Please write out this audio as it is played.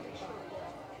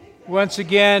Once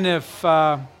again, if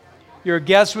you're a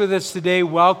guest with us today,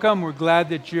 welcome. We're glad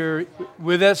that you're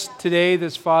with us today,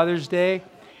 this Father's Day.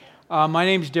 My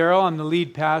name's Daryl. I'm the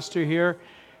lead pastor here.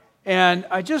 And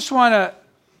I just want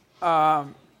to,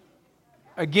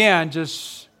 again,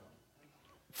 just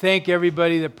thank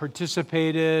everybody that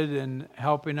participated in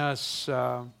helping us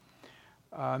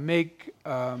make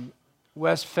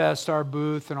Westfest, our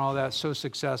booth, and all that so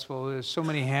successful. There's so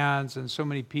many hands and so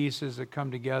many pieces that come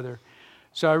together.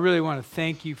 So I really want to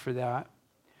thank you for that.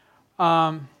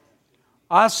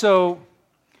 Also,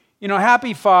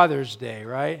 happy Father's Day,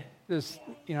 right?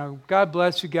 God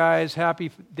bless you guys.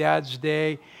 Happy Dad's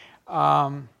Day.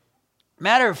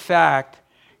 Matter of fact,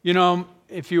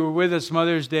 if you were with us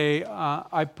Mother's Day,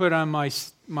 I put on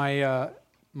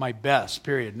my best,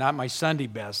 period. Not my Sunday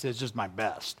best. It's just my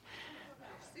best.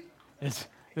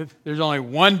 There's only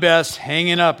one best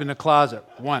hanging up in the closet.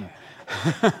 One.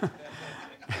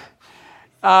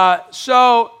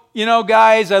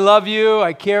 Guys, I love you.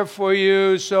 I care for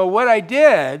you. So what I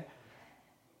did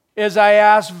is I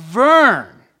asked Vern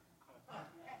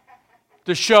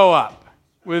to show up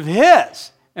with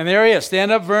his. And there he is.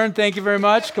 Stand up, Vern. Thank you very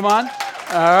much. Come on.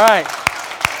 All right.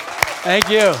 Thank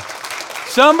you.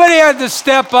 Somebody had to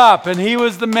step up, and he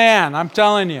was the man. I'm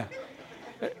telling you.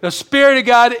 The Spirit of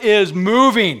God is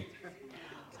moving.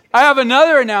 I have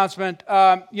another announcement.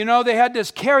 They had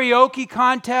this karaoke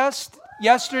contest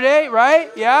yesterday,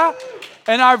 right? Yeah?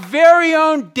 And our very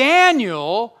own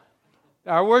Daniel,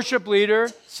 our worship leader,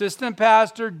 assistant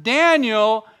pastor,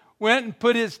 Daniel, went and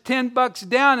put his $10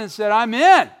 down and said, I'm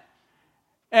in.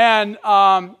 And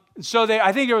so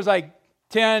I think there was like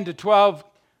 10 to 12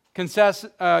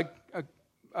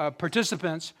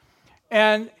 participants.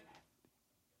 And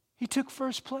he took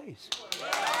first place.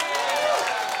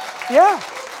 Yeah.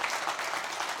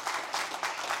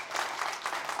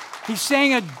 He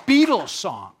sang a Beatles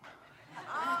song.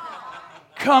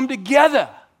 Come Together.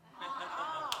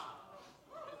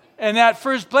 And that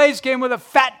first place came with a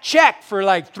fat check for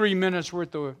like 3 minutes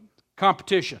worth of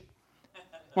competition.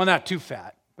 Well, not too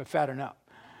fat, but fat enough.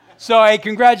 So, hey,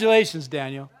 congratulations,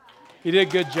 Daniel. You did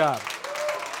a good job.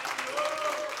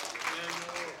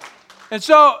 And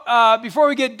so, before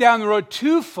we get down the road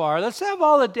too far, let's have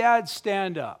all the dads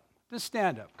stand up. Just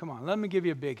stand up. Come on, let me give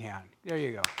you a big hand. There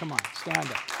you go. Come on, stand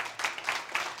up.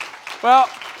 Well,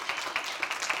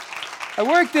 I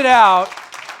worked it out.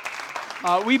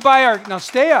 We buy now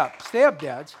stay up,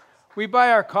 dads. We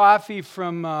buy our coffee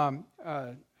from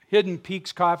Hidden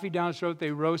Peaks Coffee down the road.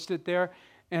 They roast it there.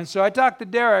 And so I talked to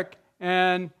Derek,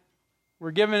 and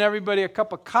we're giving everybody a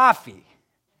cup of coffee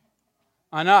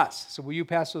on us. So will you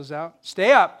pass those out?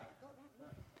 Stay up.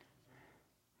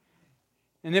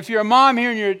 And if you're a mom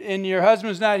here and your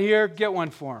husband's not here, get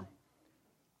one for him.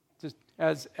 Just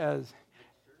as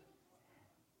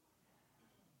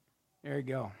there you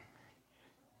go.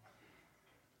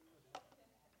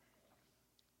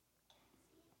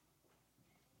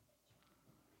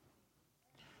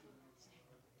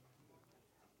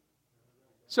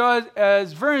 So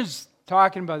as Vern's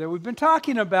talking about that, we've been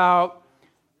talking about,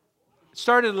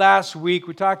 started last week,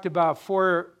 we talked about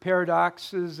 4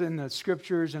 paradoxes in the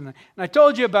scriptures, and I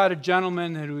told you about a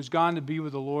gentleman who's gone to be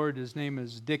with the Lord. His name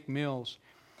is Dick Mills.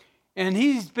 And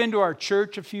he's been to our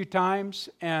church a few times,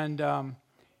 and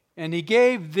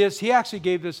he actually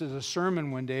gave this as a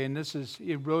sermon one day, and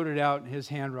he wrote it out in his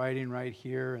handwriting right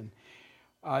here, and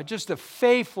just a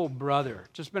faithful brother,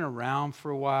 just been around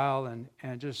for a while,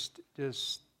 and just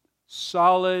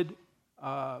solid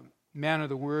man of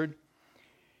the word.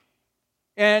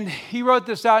 And he wrote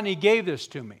this out, and he gave this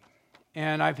to me.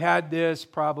 And I've had this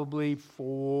probably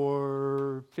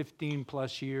for 15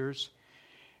 plus years.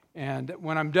 And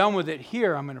when I'm done with it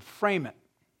here, I'm going to frame it,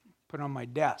 put it on my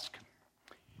desk.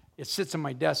 It sits on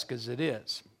my desk as it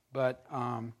is. But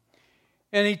and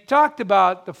he talked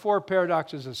about the 4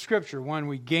 paradoxes of Scripture. One,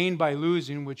 we gain by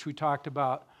losing, which we talked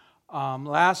about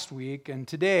last week. And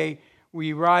today,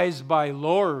 we rise by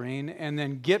lowering, and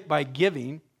then get by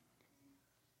giving,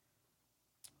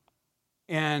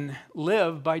 and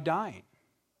live by dying.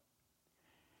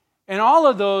 And all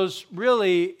of those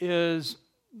really is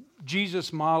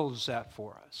Jesus models that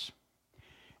for us.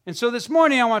 And so this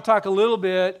morning I want to talk a little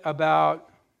bit about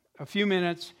a few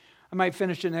minutes. I might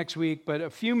finish it next week, but a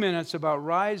few minutes about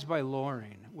rise by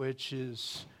lowering, which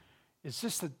is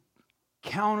just a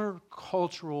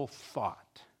countercultural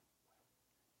thought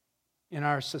in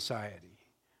our society.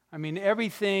 I mean,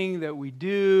 everything that we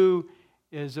do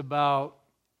is about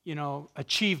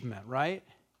achievement, right?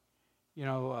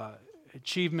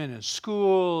 Achievement in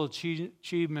school,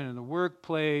 achievement in the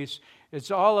workplace. It's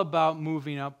all about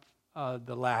moving up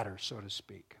the ladder, so to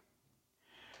speak.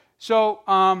 So,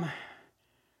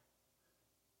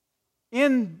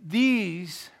 in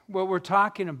these, what we're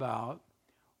talking about,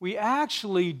 we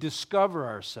actually discover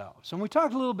ourselves. And we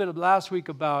talked a little bit last week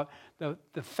about the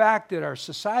fact that our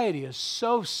society is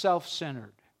so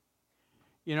self-centered.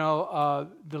 You know,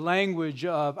 the language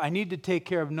of, I need to take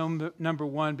care of number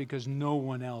one because no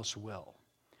one else will.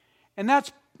 And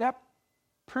that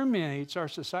permeates our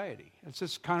society. It's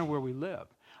just kind of where we live.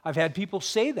 I've had people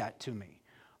say that to me.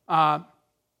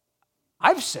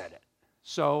 I've said it,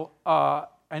 so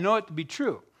I know it to be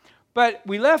true. But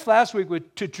we left last week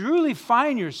with, to truly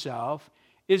find yourself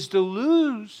is to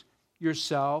lose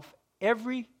yourself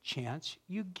every chance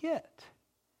you get.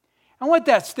 And what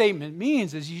that statement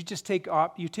means is you just take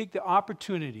the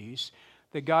opportunities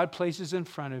that God places in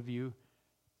front of you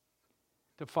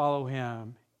to follow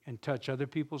Him and touch other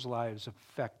people's lives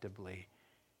effectively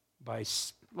by,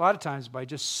 a lot of times, by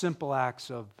just simple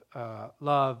acts of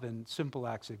love and simple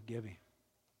acts of giving.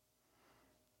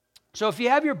 So if you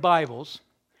have your Bibles,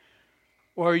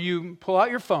 or you pull out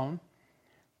your phone,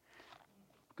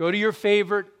 go to your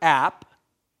favorite app,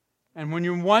 and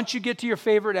once you get to your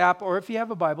favorite app, or if you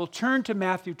have a Bible, turn to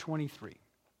Matthew 23.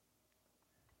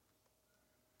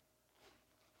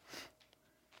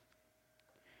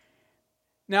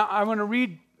 Now, I want to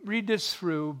read this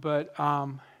through, but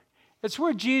it's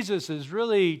where Jesus is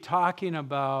really talking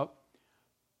about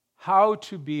how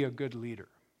to be a good leader.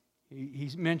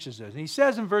 He mentions this. And he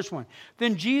says in verse 1,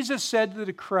 Then Jesus said to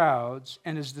the crowds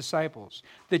and his disciples,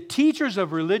 The teachers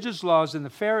of religious laws and the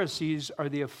Pharisees are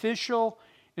the official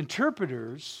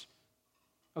interpreters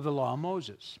of the law of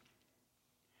Moses.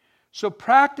 So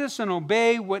practice and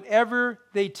obey whatever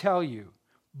they tell you,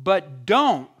 but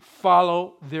don't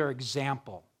follow their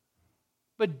example.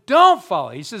 But don't follow.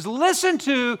 He says, listen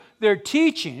to their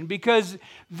teaching because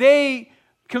they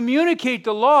communicate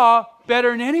the law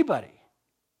better than anybody.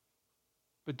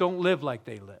 But don't live like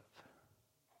they live.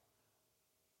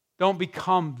 Don't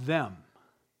become them.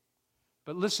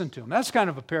 But listen to them. That's kind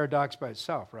of a paradox by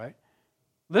itself, right?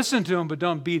 Listen to them, but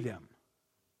don't be them.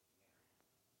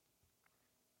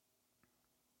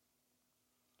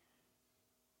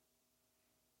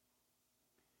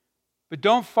 But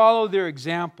don't follow their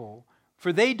example,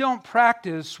 for they don't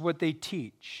practice what they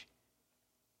teach.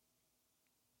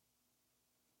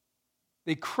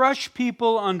 They crush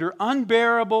people under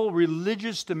unbearable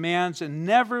religious demands and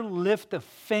never lift a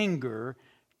finger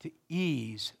to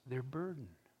ease their burden.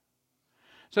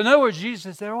 So in other words,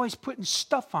 Jesus, they're always putting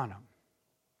stuff on them.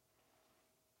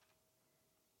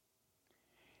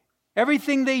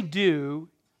 Everything they do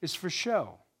is for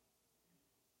show.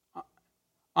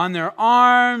 On their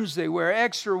arms, they wear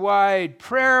extra wide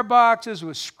prayer boxes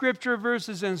with scripture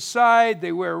verses inside.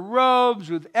 They wear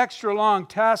robes with extra long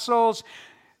tassels.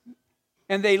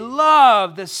 And they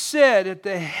love to sit at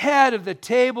the head of the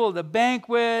table of the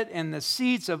banquet and the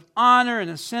seats of honor in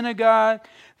the synagogue.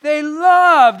 They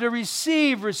love to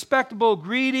receive respectable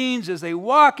greetings as they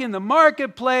walk in the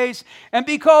marketplace and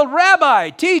be called rabbi,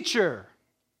 teacher.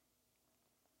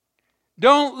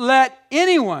 Don't let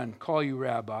anyone call you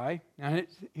rabbi. Now,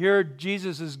 here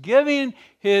Jesus is giving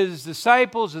his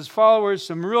disciples, his followers,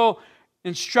 some real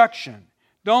instruction.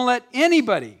 Don't let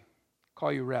anybody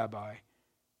call you rabbi.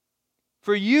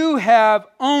 For you have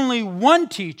only one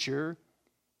teacher,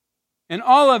 and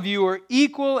all of you are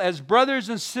equal as brothers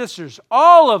and sisters.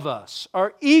 All of us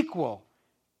are equal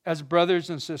as brothers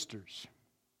and sisters.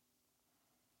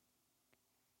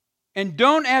 And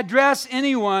don't address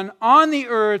anyone on the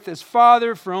earth as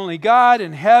Father, for only God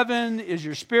in heaven is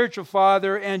your spiritual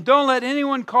Father. And don't let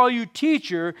anyone call you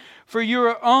teacher, for you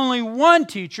are only one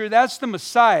teacher, that's the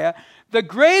Messiah. The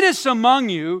greatest among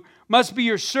you must be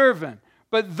your servant.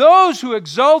 But those who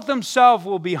exalt themselves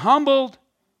will be humbled,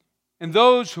 and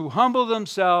those who humble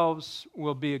themselves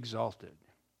will be exalted.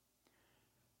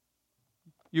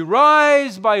 You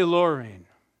rise by luring.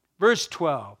 Verse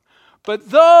 12. But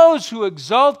those who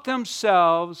exalt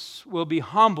themselves will be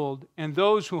humbled, and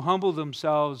those who humble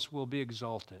themselves will be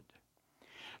exalted.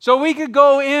 So we could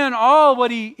go in all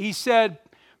what he said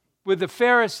with the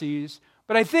Pharisees,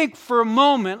 but I think for a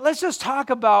moment, let's just talk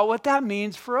about what that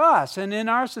means for us and in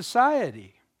our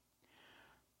society.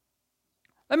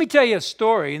 Let me tell you a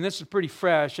story, and this is pretty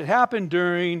fresh. It happened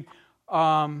during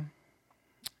the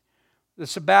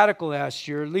sabbatical last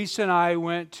year. Lisa and I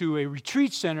went to a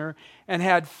retreat center and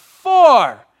had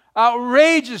 4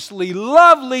 outrageously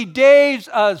lovely days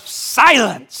of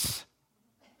silence.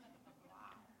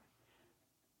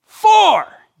 4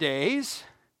 days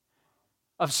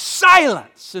of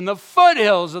silence in the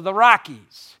foothills of the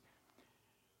Rockies.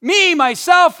 Me,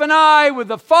 myself, and I, with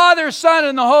the Father, Son,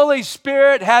 and the Holy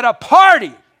Spirit, had a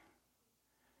party.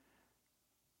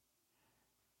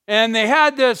 And they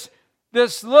had this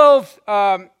little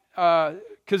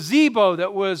gazebo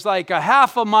that was like a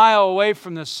half a mile away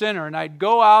from the center. And I'd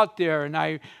go out there and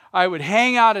I would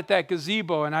hang out at that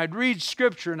gazebo and I'd read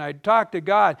scripture and I'd talk to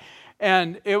God.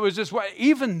 And it was just,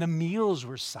 even the meals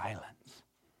were silent.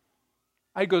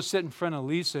 I'd go sit in front of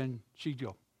Lisa and she'd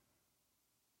go,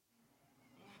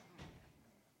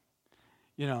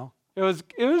 you know, it was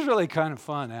really kind of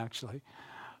fun, actually.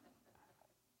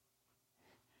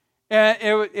 And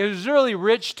it was a really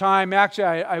rich time.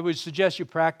 Actually, I would suggest you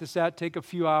practice that. Take a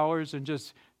few hours and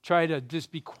just try to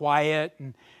just be quiet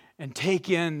and take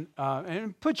in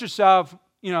and put yourself,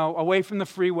 away from the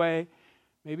freeway.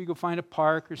 Maybe go find a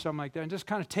park or something like that and just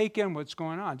kind of take in what's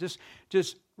going on.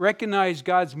 Just recognize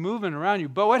God's moving around you.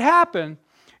 But what happened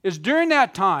is during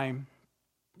that time,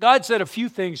 God said a few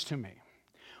things to me.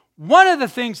 One of the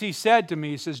things he said to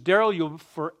me, he says, Daryl, you'll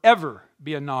forever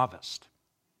be a novice.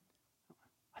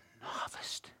 A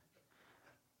novice?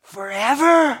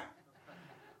 Forever?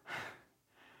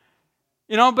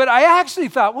 But I actually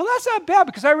thought, well, that's not bad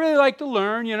because I really like to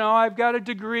learn. I've got a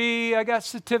degree, I got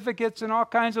certificates and all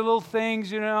kinds of little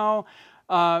things, at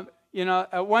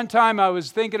one time I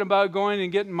was thinking about going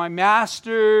and getting my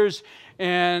master's,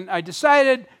 and I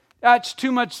decided that's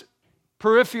too much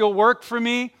peripheral work for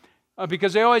me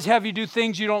because they always have you do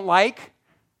things you don't like,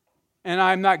 and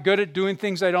I'm not good at doing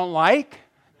things I don't like.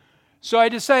 So I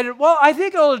decided, well, I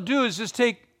think all I'll do is just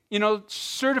take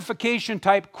certification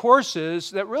type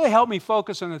courses that really help me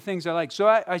focus on the things I like. So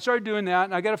I started doing that,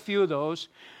 and I got a few of those.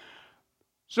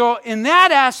 So in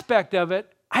that aspect of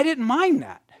it, I didn't mind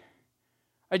that.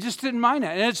 I just didn't mind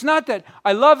that. And it's not that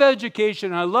I love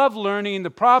education, and I love learning.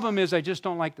 The problem is I just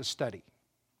don't like to study.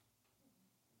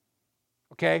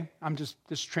 Okay?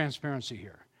 This transparency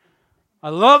here. I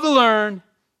love to learn,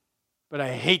 but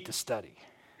I hate to study.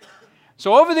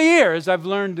 So over the years, I've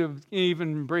learned to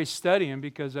even embrace studying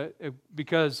because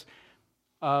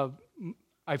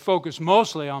I focus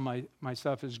mostly on my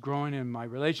stuff is growing in my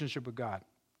relationship with God.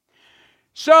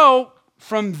 So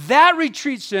from that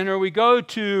retreat center, we go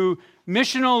to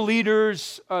missional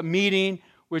leaders meeting,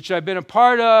 which I've been a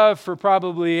part of for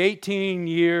probably 18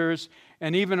 years,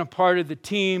 and even a part of the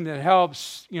team that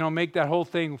helps, make that whole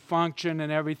thing function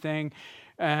and everything.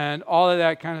 And all of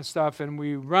that kind of stuff. And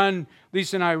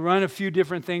Lisa and I run a few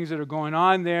different things that are going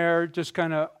on there, just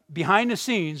kind of behind the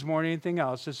scenes more than anything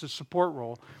else. It's a support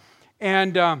role.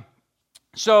 And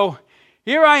so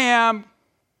here I am,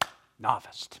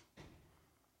 novice.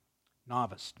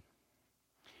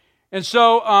 And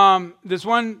so this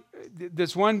one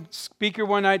speaker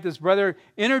one night, this brother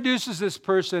introduces this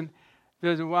person.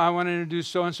 Well, I want to introduce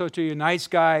so-and-so to you, nice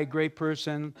guy, great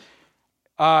person,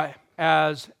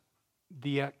 as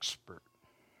the expert.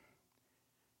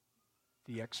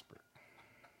 The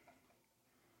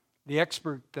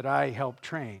expert that I helped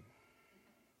train.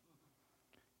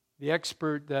 The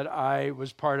expert that I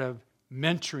was part of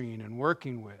mentoring and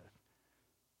working with.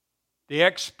 The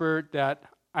expert that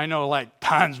I know like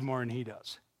tons more than he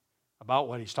does about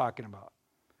what he's talking about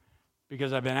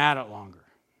because I've been at it longer.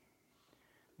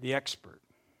 The expert.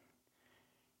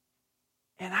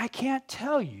 And I can't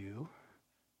tell you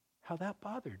how that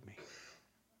bothered me.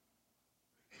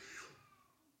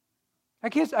 I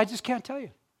just can't tell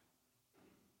you.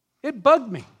 It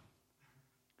bugged me.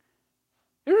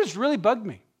 It just really bugged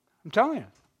me. I'm telling you.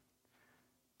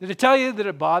 Did it tell you that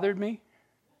it bothered me?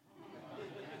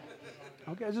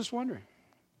 Okay, I was just wondering.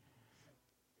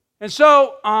 And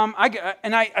so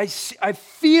I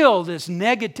feel this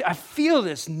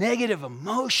negative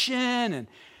emotion and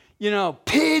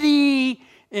pity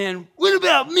and what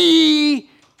about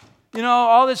me?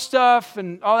 All this stuff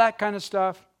and all that kind of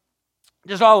stuff.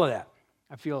 Just all of that.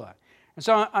 I feel that. And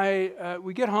so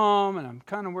we get home and I'm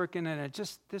kind of working and it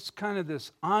just this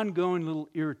ongoing little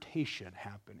irritation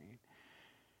happening.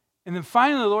 And then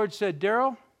finally the Lord said,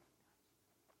 Daryl,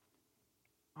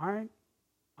 aren't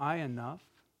I enough?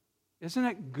 Isn't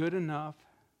it good enough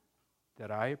that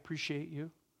I appreciate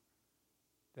you?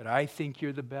 That I think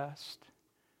you're the best?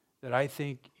 That I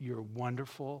think you're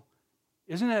wonderful?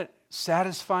 Isn't it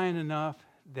satisfying enough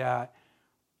that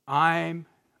I'm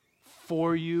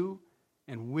for you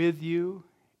and with you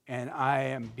and I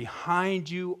am behind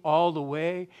you all the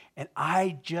way and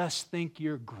I just think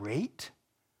you're great?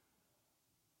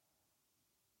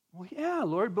 Well, yeah,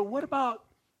 Lord, but what about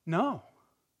no?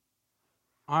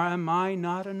 Am I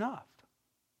not enough?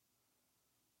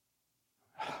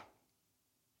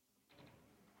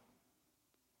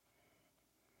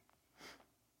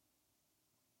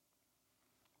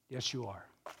 Yes, you are.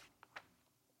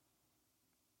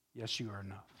 Yes, you are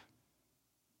enough.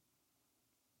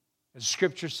 As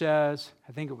Scripture says,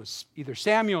 I think it was either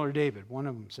Samuel or David, one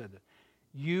of them said that,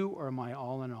 you are my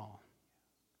all in all.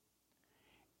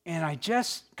 And I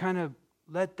just kind of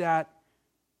let that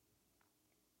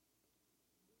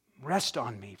rest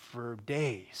on me for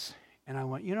days. And I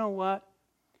went, you know what?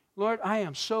 Lord, I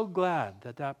am so glad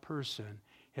that that person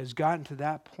has gotten to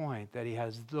that point that he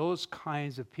has those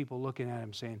kinds of people looking at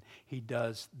him saying, he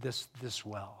does this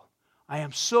well. I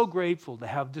am so grateful to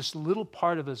have this little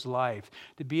part of his life,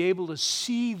 to be able to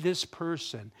see this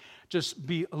person just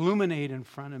be illuminated in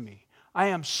front of me. I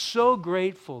am so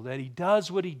grateful that he does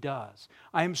what he does.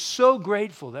 I am so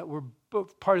grateful that we're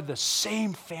both part of the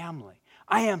same family.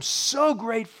 I am so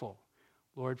grateful,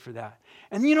 Lord, for that.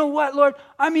 And you know what, Lord?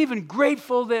 I'm even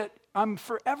grateful that I'm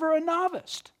forever a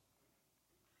novice.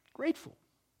 Grateful.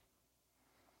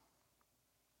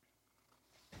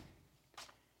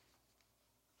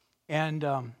 And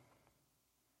I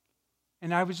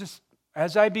was just,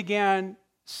 as I began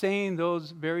saying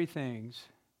those very things,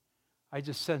 I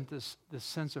just sent this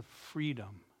sense of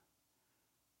freedom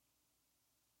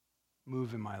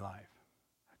move in my life.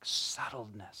 Like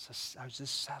settledness. I was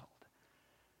just settled.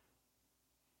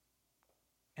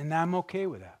 And I'm okay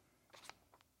with that.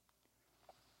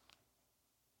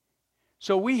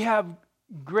 So we have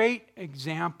great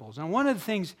examples. And one of the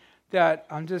things that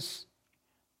I'm just,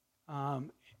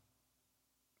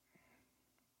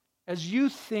 as you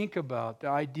think about the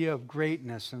idea of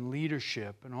greatness and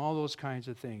leadership and all those kinds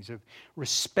of things, of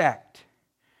respect,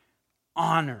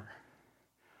 honor,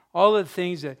 all of the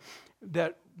things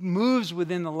that moves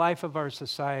within the life of our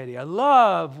society. I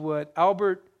love what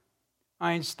Albert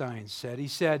Einstein said. He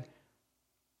said,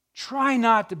 try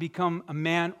not to become a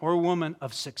man or woman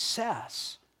of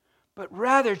success, but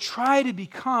rather try to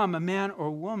become a man or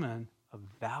woman of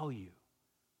value.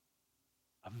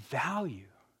 Of value.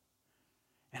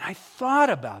 And I thought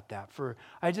about that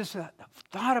I just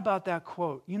thought about that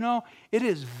quote. You know, it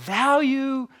is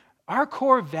value, our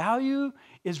core value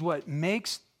is what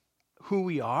makes who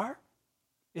we are.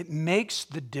 It makes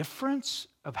the difference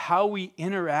of how we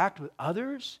interact with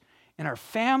others in our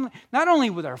family, not only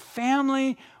with our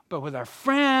family, but with our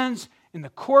friends, in the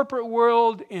corporate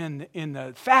world, in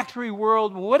the factory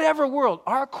world, whatever world.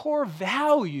 Our core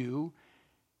value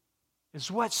is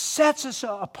what sets us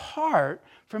apart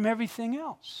from everything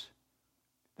else.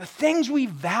 The things we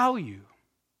value.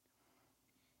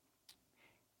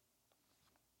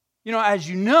 You know, as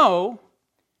you know,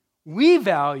 we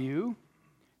value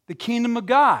the kingdom of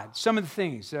God. Some of the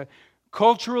things,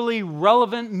 culturally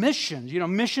relevant missions,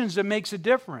 missions that makes a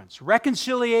difference.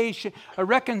 Reconciliation, a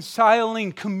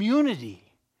reconciling community.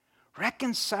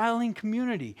 Reconciling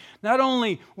community. Not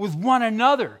only with one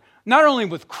another, not only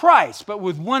with Christ, but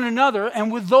with one another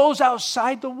and with those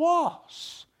outside the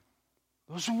walls.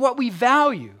 Those are what we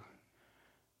value.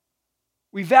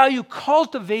 We value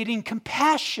cultivating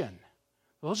compassion.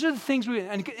 Those are the things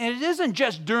and it isn't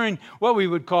just during what we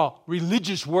would call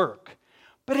religious work,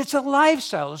 but it's a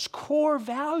lifestyle. It's core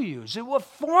values. It's what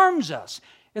forms us.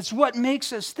 It's what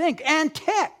makes us think and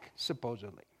tick,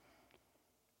 supposedly.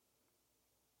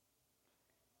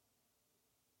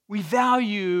 We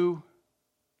value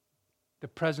the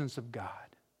presence of God.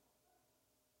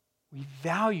 We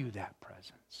value that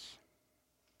presence.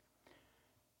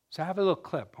 So I have a little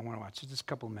clip I want to watch. Just a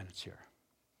couple of minutes here.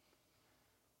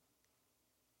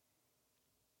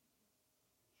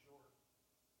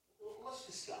 Let's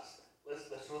discuss that.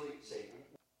 Let's really say.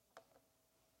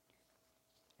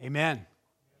 Amen.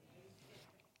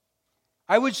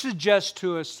 I would suggest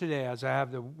to us today, as I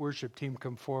have the worship team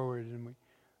come forward, and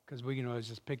because we can always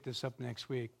just pick this up next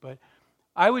week, but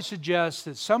I would suggest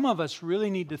that some of us really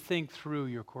need to think through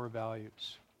your core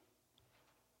values.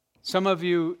 Some of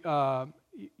you,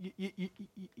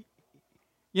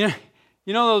 you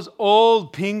know those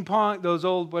old ping pong, those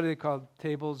old, what are they called,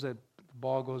 tables that the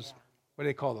ball goes, what do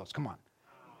they call those? Come on.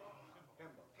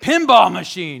 Pinball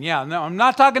machine, yeah. No, I'm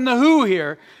not talking the Who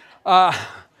here.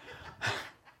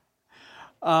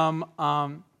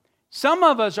 Some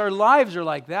of us, our lives are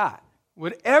like that.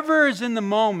 Whatever is in the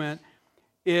moment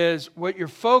is what you're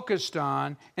focused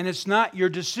on, and it's not, your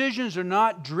decisions are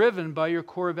not driven by your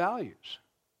core values.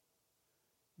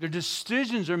 Their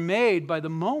decisions are made by the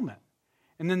moment.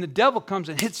 And then the devil comes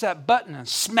and hits that button and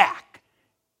smack,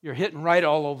 you're hitting right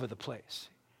all over the place.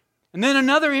 And then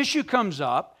another issue comes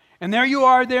up, and there you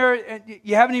are there, and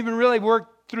you haven't even really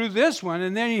worked through this one,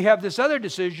 and then you have this other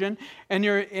decision, and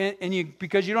you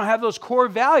because you don't have those core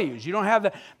values, you don't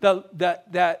have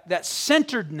that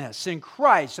centeredness in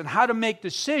Christ and how to make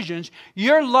decisions,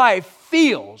 your life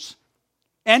feels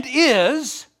and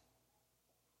is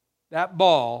that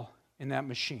ball in that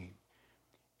machine.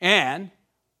 And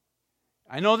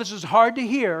I know this is hard to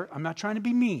hear. I'm not trying to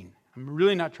be mean. I'm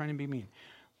really not trying to be mean.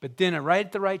 But then right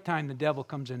at the right time, the devil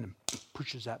comes in and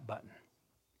pushes that button.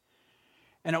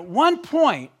 And at one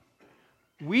point,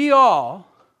 we all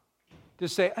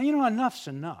just say, enough's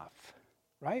enough,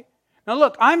 right? Now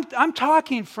look, I'm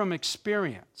talking from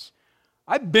experience.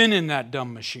 I've been in that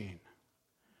dumb machine.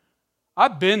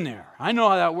 I've been there. I know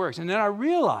how that works. And then I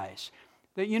realize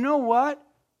that, you know what?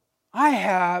 I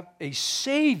have a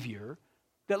Savior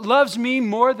that loves me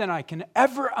more than I can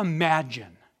ever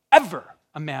imagine,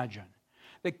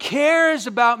 that cares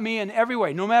about me in every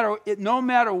way, no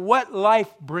matter what life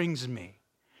brings me.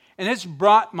 And it's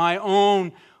brought my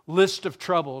own list of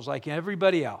troubles like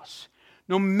everybody else.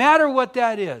 No matter what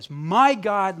that is, my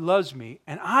God loves me,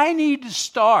 and I need to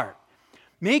start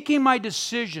making my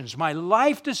decisions, my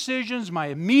life decisions, my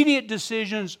immediate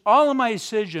decisions, all of my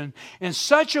decisions in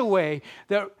such a way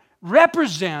that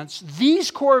represents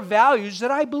these core values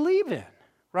that I believe in,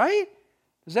 right?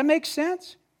 Does that make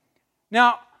sense?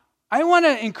 Now, I want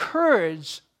to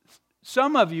encourage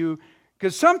some of you,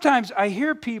 because sometimes I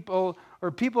hear people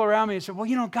around me say,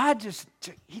 well, God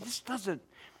he just doesn't,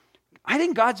 I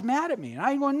think God's mad at me. And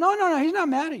I go, no, he's not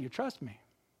mad at you, trust me.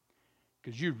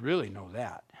 Because you really know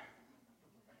that.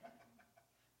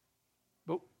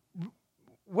 But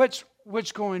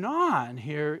what's going on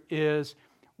here is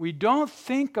we don't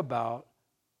think about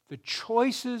the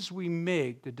choices we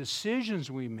make, the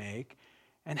decisions we make,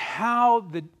 and how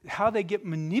they get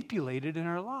manipulated in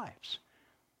our lives.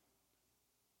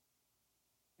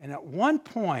 And at one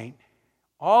point,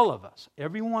 all of us,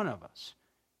 every one of us,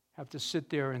 have to sit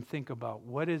there and think about,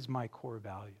 what is my core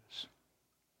values?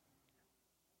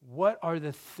 What are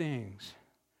the things?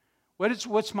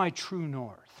 What's my true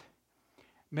north?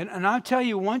 And I'll tell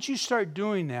you, once you start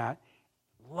doing that,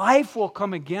 life will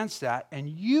come against that, and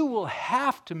you will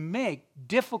have to make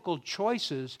difficult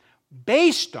choices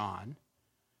based on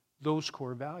those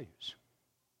core values.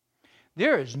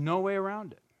 There is no way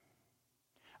around it.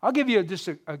 I'll give you just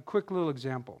a quick little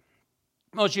example.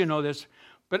 Most of you know this,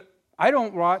 but I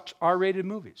don't watch R-rated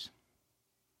movies.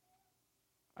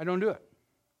 I don't do it.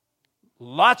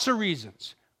 Lots of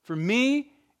reasons. For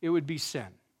me, it would be sin.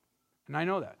 And I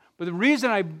know that. But the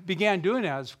reason I began doing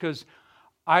that is because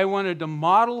I wanted to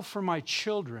model for my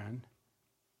children,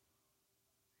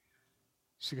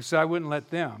 because I wouldn't let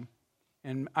them,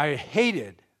 and I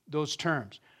hated those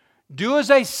terms. Do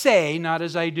as I say, not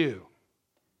as I do.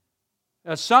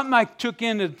 That's something I took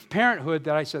into parenthood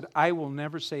that I said, I will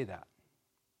never say that.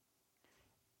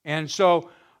 And so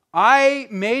I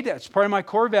made that, it's part of my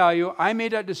core value, I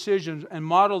made that decision and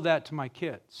modeled that to my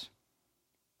kids.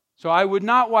 So I would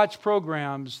not watch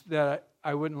programs that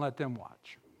I wouldn't let them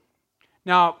watch.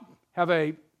 Now, have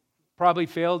I probably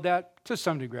failed that? To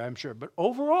some degree, I'm sure. But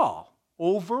overall,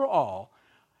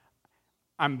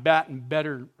 I'm batting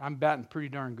pretty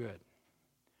darn good.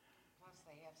 Plus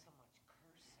they have so much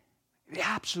cursing.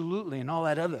 Absolutely, and all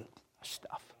that other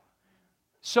stuff.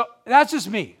 So that's just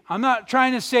me. I'm not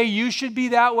trying to say you should be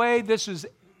that way. This is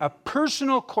a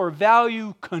personal core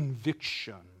value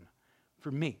conviction for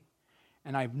me.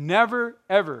 And I've never,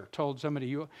 ever told somebody,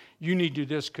 you need to do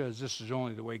this because this is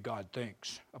only the way God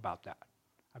thinks about that.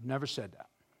 I've never said that.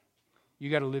 You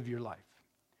got to live your life.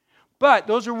 But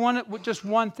those are just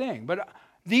one thing. But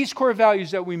these core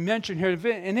values that we mentioned here,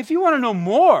 and if you want to know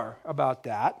more about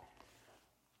that,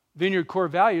 Vineyard Core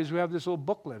Values, we have this little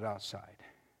booklet outside.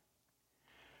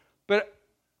 But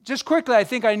just quickly, I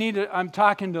think I'm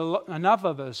talking to enough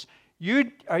of us.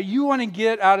 You want to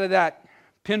get out of that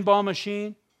pinball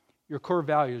machine? Your core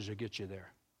values will get you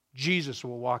there. Jesus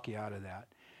will walk you out of that.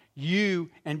 We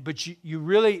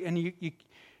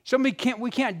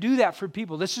can't do that for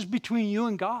people. This is between you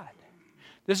and God.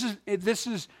 This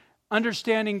is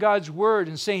understanding God's word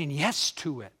and saying yes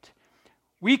to it.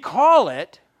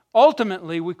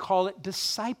 Ultimately, we call it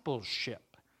discipleship.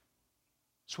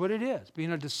 That's what it is,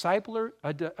 being a disciple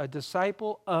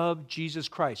of Jesus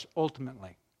Christ,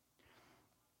 ultimately.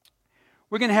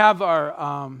 We're going to have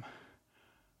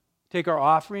take our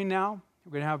offering now.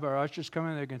 We're going to have our ushers come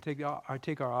in. They're going to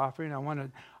take our offering. I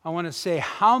want to say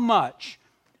how much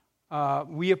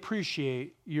we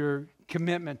appreciate your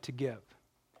commitment to give.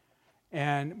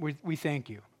 And we thank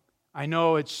you. I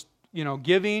know it's,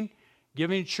 giving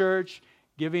church,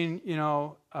 giving,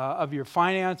 of your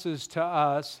finances to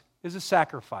us is a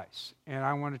sacrifice. And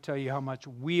I want to tell you how much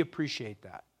we appreciate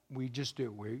that. We just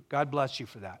do. God bless you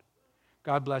for that.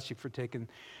 God bless you for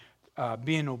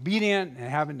being obedient and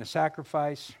having the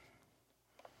sacrifice.